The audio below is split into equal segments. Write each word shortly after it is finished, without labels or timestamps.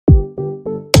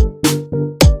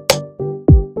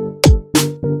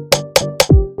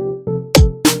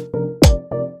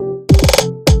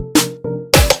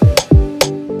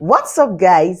What's up,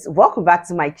 guys? Welcome back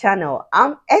to my channel.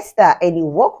 I'm Esther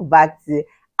and welcome back to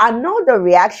another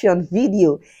reaction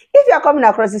video. If you are coming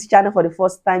across this channel for the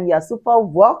first time, you are super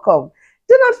welcome.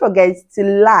 Do not forget to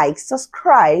like,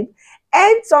 subscribe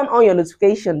and turn on your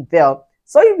notification bell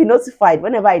so you'll be notified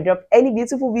whenever I drop any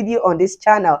beautiful video on this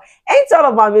channel. And to all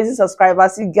of my amazing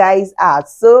subscribers, you guys are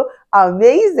so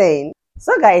amazing.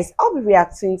 So guys, I'll be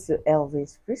reacting to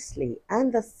Elvis Presley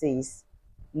and this is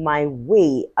My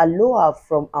Way, Aloha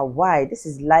from Hawaii. This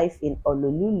is live in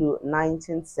Honolulu,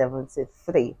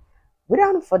 1973.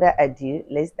 Without further ado,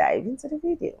 let's dive into the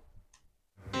video.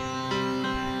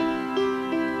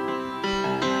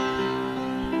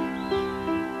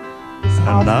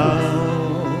 And now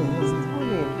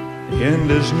the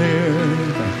end is near,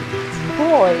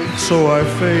 so I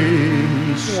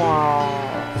face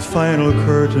the final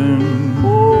curtain.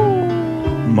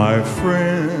 My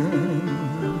friend,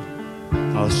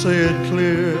 I'll say it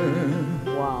clear.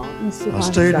 I'll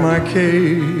state my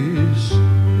case,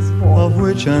 of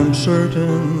which I'm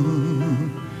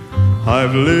certain.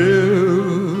 I've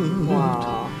lived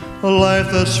a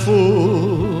life that's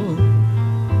full.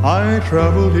 I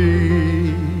traveled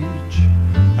each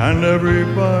and every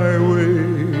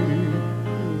byway,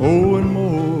 oh, and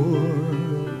more,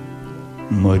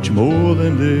 much more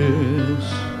than this.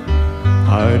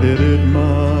 I did it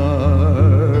my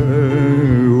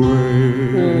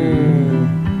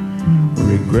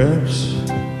regrets,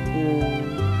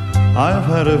 I've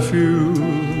had a few,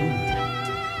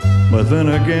 but then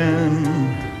again,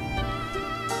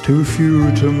 too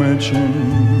few to mention.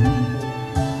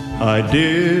 I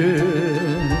did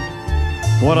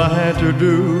what I had to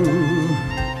do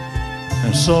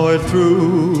and saw it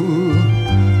through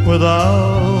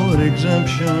without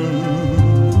exemption.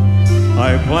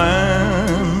 I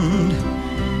planned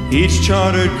each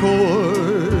charted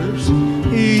course,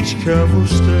 each careful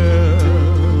step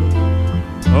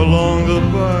along the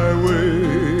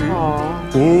byway,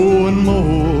 oh, and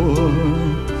more,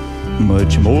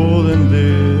 much more than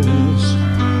this.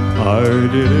 I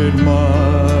did it my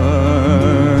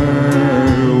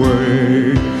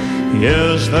way.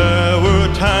 Yes, there were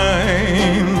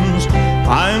times,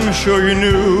 I'm sure you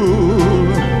knew,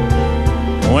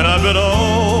 when I bit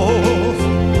off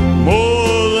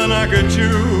more than I could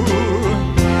chew.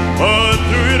 But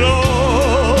through it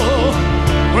all,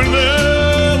 when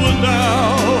there was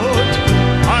doubt,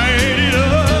 I ate it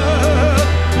up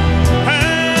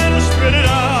and spit it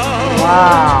out.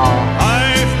 Wow.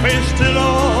 I faced it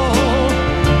all,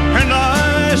 and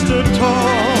I stood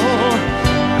tall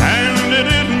and did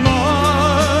it my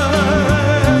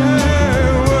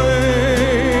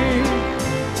way.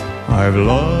 I've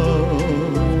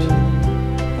loved,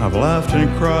 I've laughed and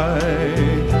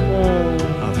cried,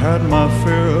 I've had my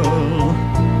fill,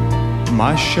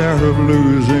 my share of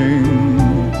losing,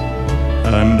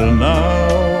 and now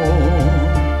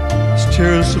as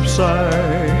tears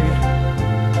subside,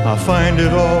 I find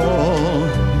it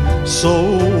all so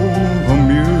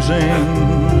amusing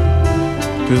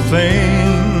to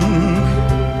think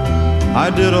I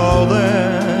did all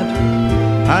that,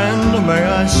 and may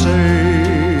I say,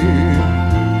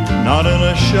 not in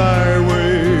a shy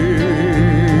way.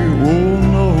 Oh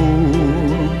no,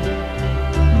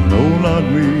 no, not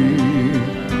me.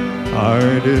 I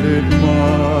did it my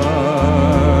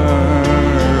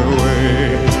way.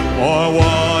 Or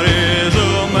what is a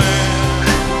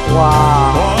man?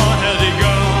 Wow. What has he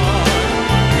got?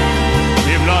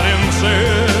 If not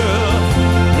himself,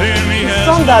 then he has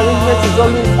Song arrangement is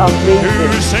always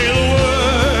amazing. to say the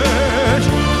words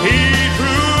he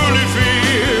truly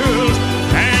feels,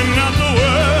 and not the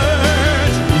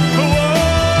words the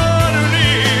one who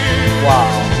needs. Wow.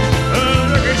 The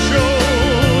record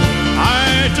shows I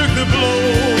took the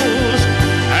blows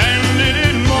and did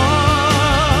it my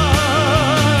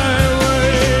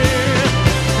way.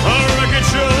 The record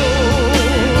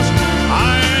shows I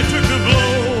took the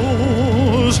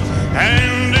blows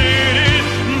and did it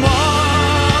my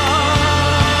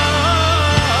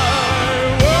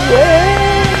way.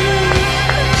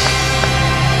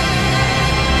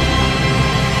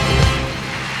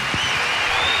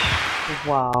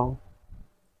 Wow.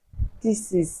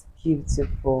 This is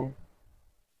beautiful.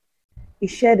 He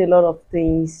shared a lot of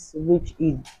things which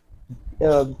he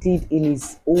did in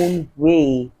his own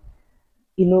way.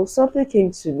 You know, something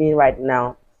came to me right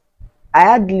now. I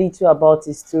heard little about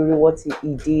his story, what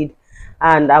he did,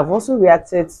 and I've also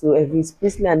reacted to Elvis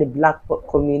Presley and the Black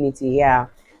community here.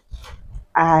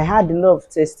 I had a lot of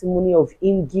testimony of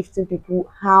him gifting people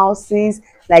houses,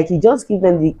 like he just give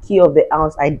them the key of the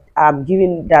house. I'm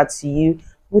giving that to you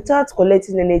without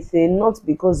collecting anything, not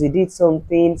because he did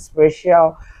something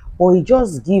special, but he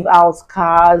just give out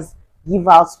cars, give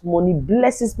out money,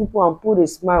 blesses people and put a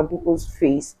smile on people's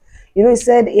face. You know, he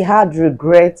said he had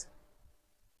regret,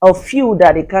 a few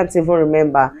that he can't even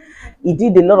remember. He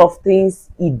did a lot of things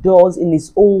he does in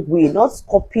his own way, not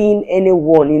copying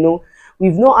anyone. You know,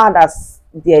 we've not had as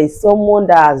there is someone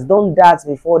that has done that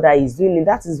before that is doing it.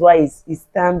 That is why he's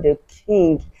termed the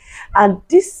king. And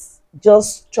this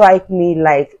just strike me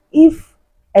like, if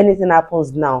anything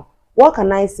happens now, what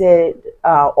can I say,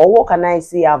 or what can I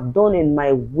say I've done in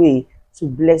my way to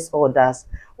bless others?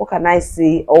 What can I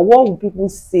say, or what will people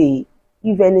say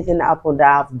if anything happened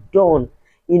that I've done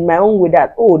in my own way,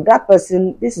 that, oh, that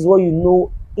person, this is what you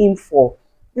know him for,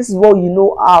 this is what you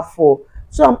know her for?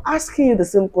 So I'm asking you the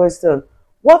same question.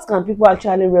 What can people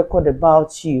actually record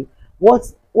about you?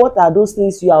 What are those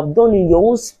things you have done in your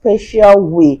own special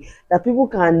way that people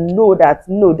can know that,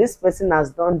 no, this person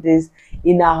has done this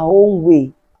in her own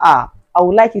way? I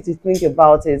would like you to think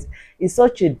about it. It's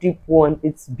such a deep one.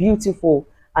 It's beautiful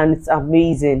and it's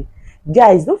amazing.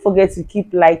 Guys, don't forget to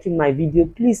keep liking my video.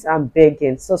 Please, I'm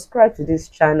begging, subscribe to this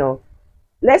channel.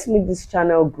 Let's make this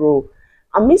channel grow.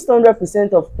 Amidst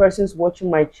 100% of persons watching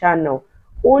my channel,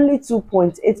 only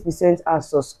 2.8% are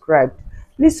subscribed.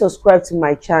 Please subscribe to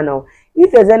my channel.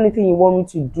 If there's anything you want me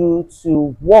to do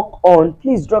to work on,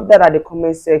 please drop that at the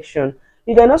comment section.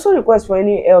 You can also request for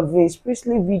any Elvis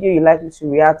Presley video you'd like me to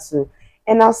react to.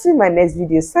 And I'll see you in my next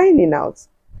video. Signing out.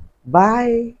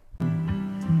 Bye.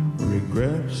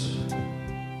 Regrets,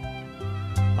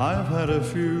 I've had a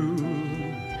few,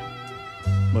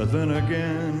 but then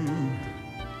again,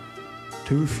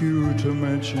 too few to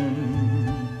mention.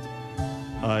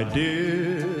 I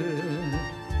did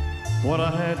what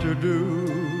I had to do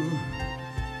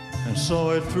and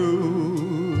saw it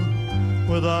through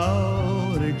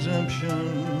without exemption.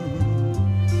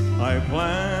 I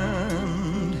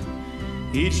planned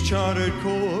each charted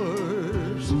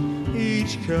course,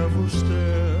 each careful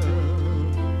step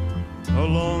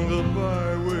along the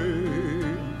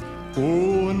byway.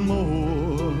 Oh, and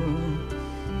more,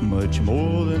 much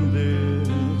more than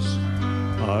this,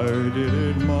 I did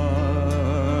it my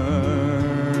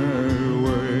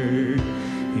way.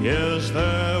 Yes,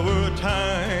 there were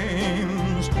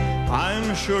times,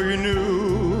 I'm sure you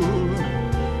knew,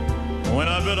 when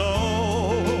I bit off